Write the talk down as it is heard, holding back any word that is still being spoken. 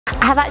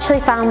I have actually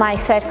found my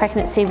third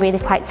pregnancy really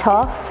quite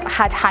tough. I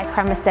had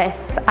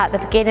hyperemesis at the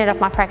beginning of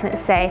my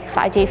pregnancy, but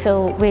I do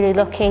feel really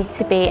lucky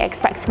to be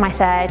expecting my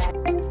third.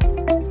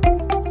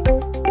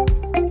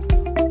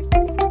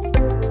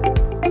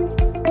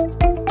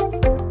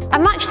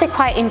 I'm actually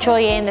quite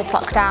enjoying this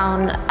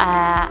lockdown,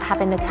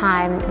 having the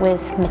time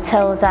with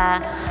Matilda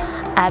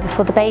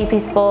before the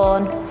baby's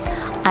born.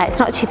 It's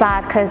not too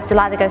bad because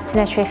Delilah goes to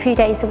nursery a few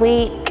days a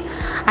week,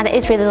 and it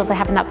is really lovely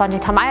having that bonding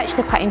time. I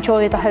actually quite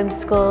enjoy the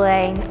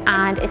homeschooling,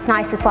 and it's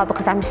nice as well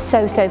because I'm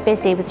so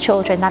busy with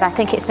children that I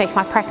think it's making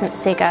my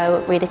pregnancy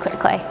go really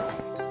quickly.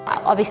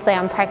 Obviously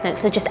I'm pregnant,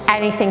 so just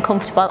anything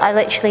comfortable. I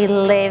literally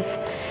live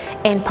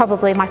in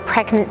probably my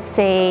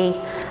pregnancy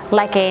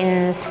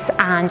leggings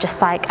and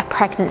just like a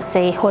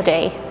pregnancy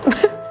hoodie.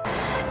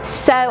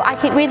 So I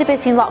keep really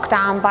busy in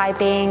lockdown by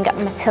being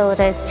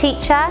Matilda's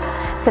teacher,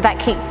 so that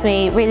keeps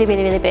me really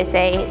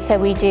busy. So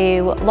we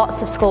do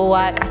lots of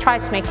schoolwork. I try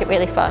to make it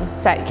really fun,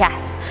 so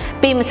yes,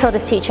 being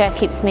Matilda's teacher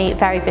keeps me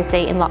very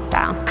busy in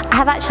lockdown. I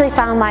have actually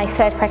found my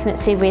third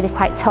pregnancy really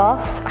quite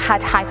tough. I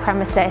had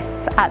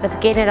hyperemesis at the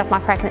beginning of my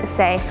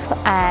pregnancy,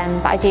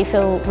 but I do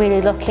feel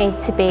really lucky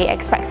to be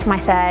expecting my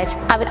third.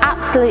 I would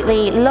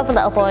absolutely love a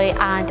little boy,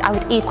 and I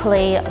would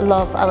equally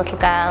love a little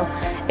girl.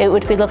 It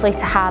would be lovely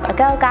to have a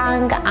girl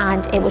gang,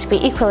 and it would be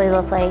equally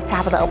lovely to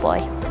have a little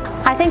boy.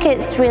 I think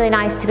it's really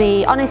nice to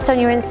be honest on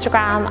your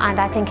Instagram, and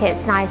I think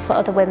it's nice for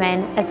other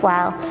women as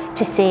well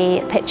to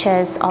see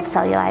pictures of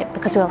cellulite,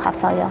 because we all have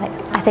cellulite.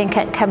 I think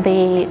it can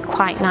be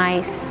quite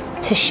nice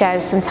to show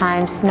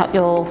sometimes not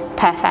your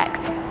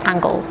perfect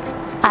angles.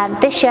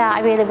 This year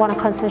I really want to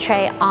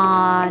concentrate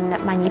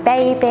on my new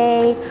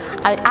baby.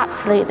 I would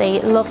absolutely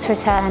love to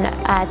return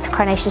to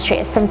Coronation Street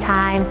at some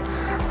time,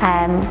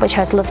 which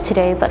I'd love to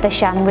do, but this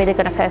year I'm really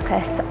going to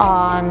focus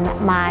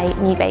on my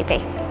new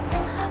baby.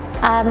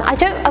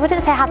 I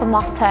wouldn't say I have a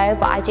motto,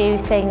 but I do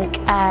think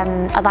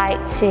I like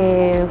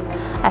to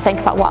think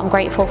about what I'm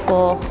grateful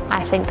for.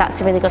 I think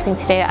that's a really good thing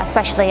to do,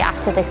 especially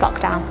after this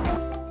lockdown.